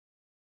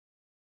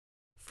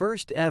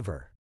First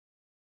ever.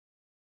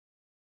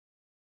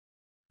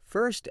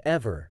 First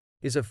ever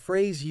is a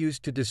phrase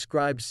used to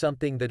describe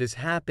something that is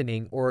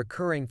happening or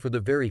occurring for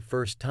the very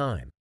first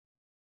time.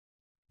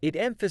 It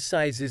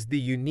emphasizes the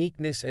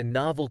uniqueness and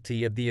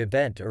novelty of the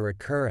event or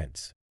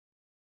occurrence.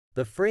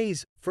 The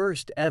phrase,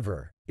 first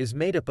ever, is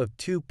made up of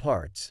two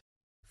parts,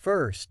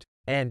 first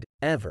and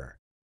ever.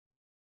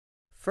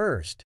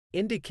 First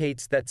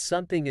indicates that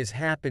something is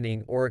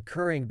happening or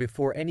occurring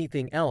before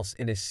anything else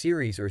in a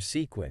series or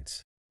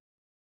sequence.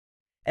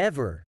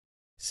 Ever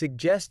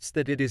suggests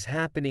that it is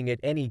happening at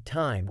any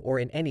time or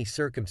in any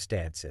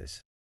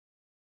circumstances.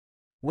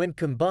 When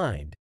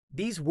combined,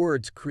 these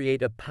words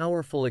create a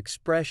powerful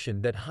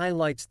expression that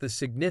highlights the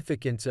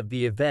significance of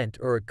the event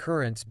or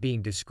occurrence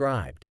being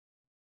described.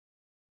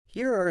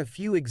 Here are a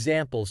few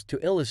examples to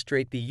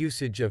illustrate the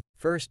usage of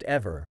first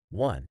ever.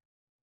 1.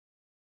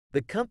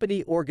 The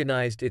company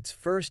organized its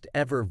first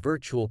ever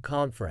virtual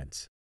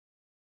conference.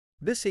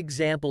 This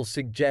example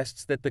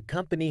suggests that the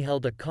company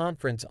held a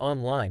conference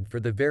online for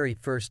the very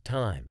first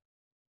time.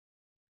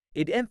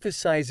 It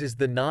emphasizes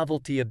the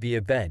novelty of the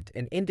event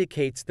and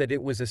indicates that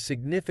it was a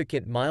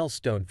significant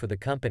milestone for the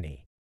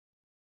company.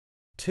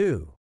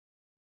 2.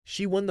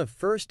 She won the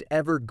first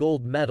ever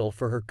gold medal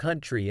for her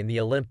country in the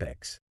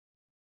Olympics.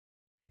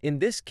 In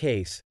this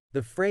case,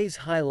 the phrase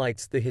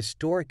highlights the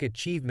historic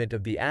achievement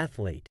of the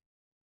athlete.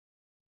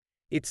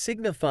 It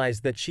signifies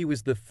that she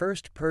was the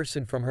first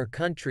person from her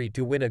country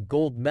to win a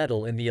gold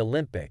medal in the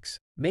Olympics,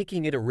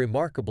 making it a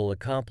remarkable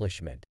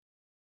accomplishment.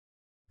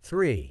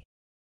 3.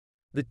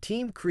 The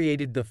team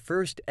created the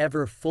first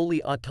ever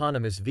fully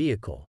autonomous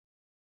vehicle.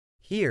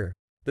 Here,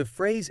 the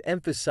phrase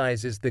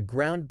emphasizes the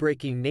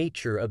groundbreaking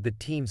nature of the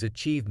team's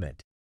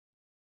achievement.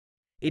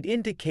 It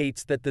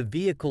indicates that the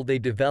vehicle they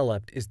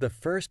developed is the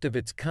first of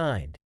its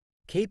kind,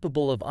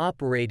 capable of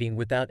operating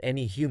without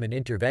any human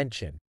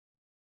intervention.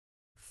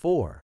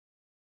 4.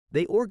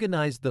 They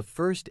organized the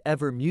first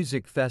ever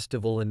music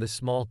festival in the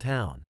small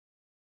town.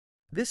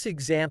 This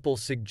example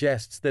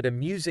suggests that a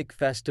music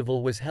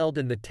festival was held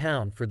in the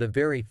town for the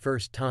very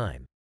first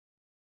time.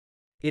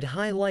 It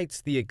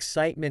highlights the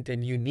excitement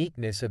and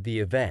uniqueness of the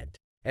event,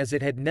 as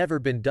it had never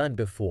been done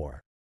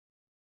before.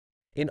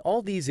 In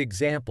all these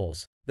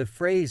examples, the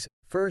phrase,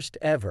 first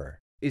ever,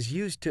 is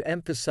used to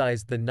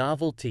emphasize the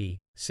novelty,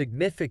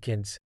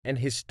 significance, and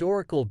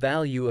historical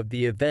value of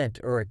the event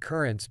or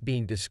occurrence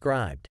being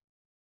described.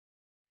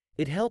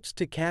 It helps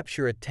to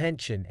capture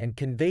attention and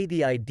convey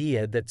the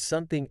idea that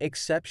something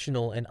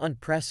exceptional and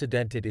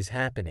unprecedented is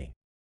happening.